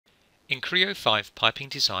In Creo 5 piping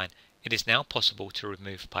design, it is now possible to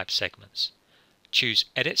remove pipe segments. Choose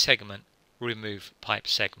Edit Segment, Remove Pipe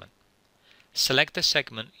Segment. Select the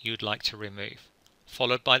segment you'd like to remove,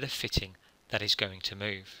 followed by the fitting that is going to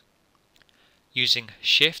move. Using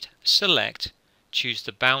Shift Select, choose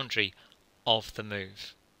the boundary of the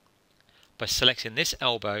move. By selecting this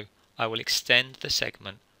elbow, I will extend the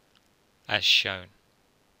segment as shown.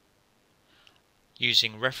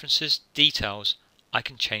 Using References Details, I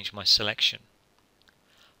can change my selection.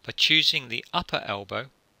 By choosing the upper elbow,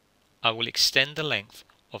 I will extend the length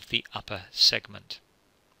of the upper segment.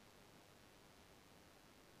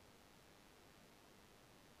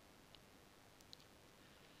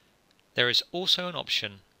 There is also an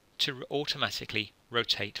option to automatically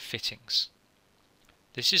rotate fittings.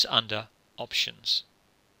 This is under Options.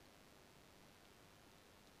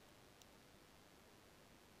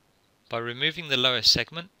 By removing the lower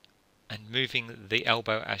segment and moving the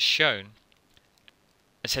elbow as shown,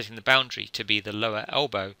 and setting the boundary to be the lower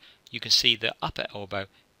elbow, you can see the upper elbow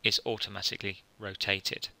is automatically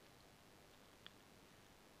rotated.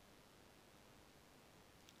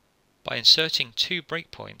 By inserting 2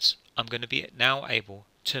 breakpoints, I'm going to be now able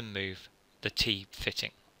to move the T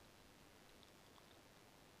fitting.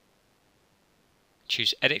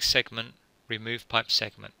 Choose Edit Segment, Remove Pipe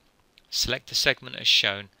Segment. Select the segment as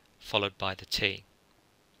shown, followed by the T.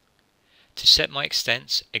 To set my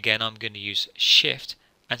extents, again I'm going to use Shift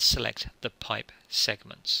and select the pipe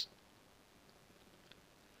segments.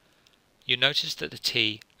 You'll notice that the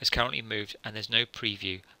T is currently moved and there's no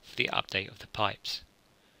preview for the update of the pipes.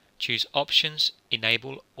 Choose Options,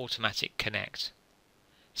 Enable Automatic Connect.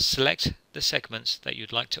 Select the segments that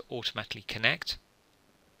you'd like to automatically connect,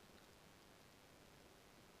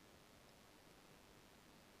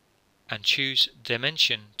 and choose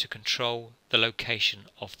Dimension to control the location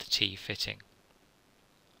of the T fitting.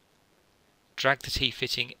 Drag the T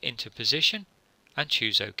fitting into position and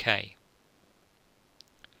choose OK.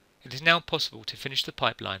 It is now possible to finish the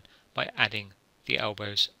pipeline by adding the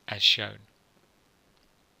elbows as shown.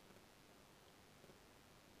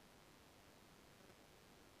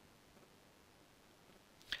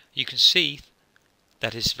 You can see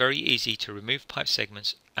that it's very easy to remove pipe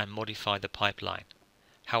segments and modify the pipeline.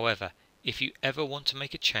 However, if you ever want to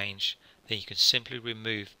make a change, then you can simply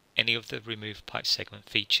remove any of the Remove Pipe Segment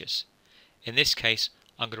features. In this case,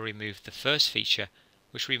 I'm going to remove the first feature,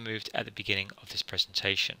 which we removed at the beginning of this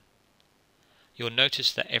presentation. You'll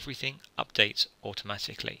notice that everything updates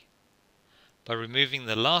automatically. By removing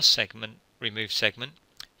the last segment, Remove Segment,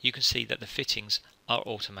 you can see that the fittings are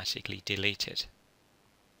automatically deleted.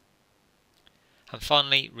 And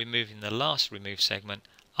finally, removing the last Remove Segment,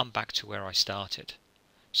 I'm back to where I started.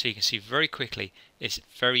 So you can see very quickly it's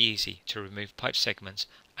very easy to remove pipe segments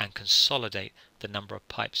and consolidate the number of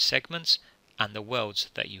pipe segments and the welds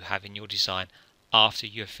that you have in your design after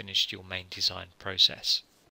you have finished your main design process.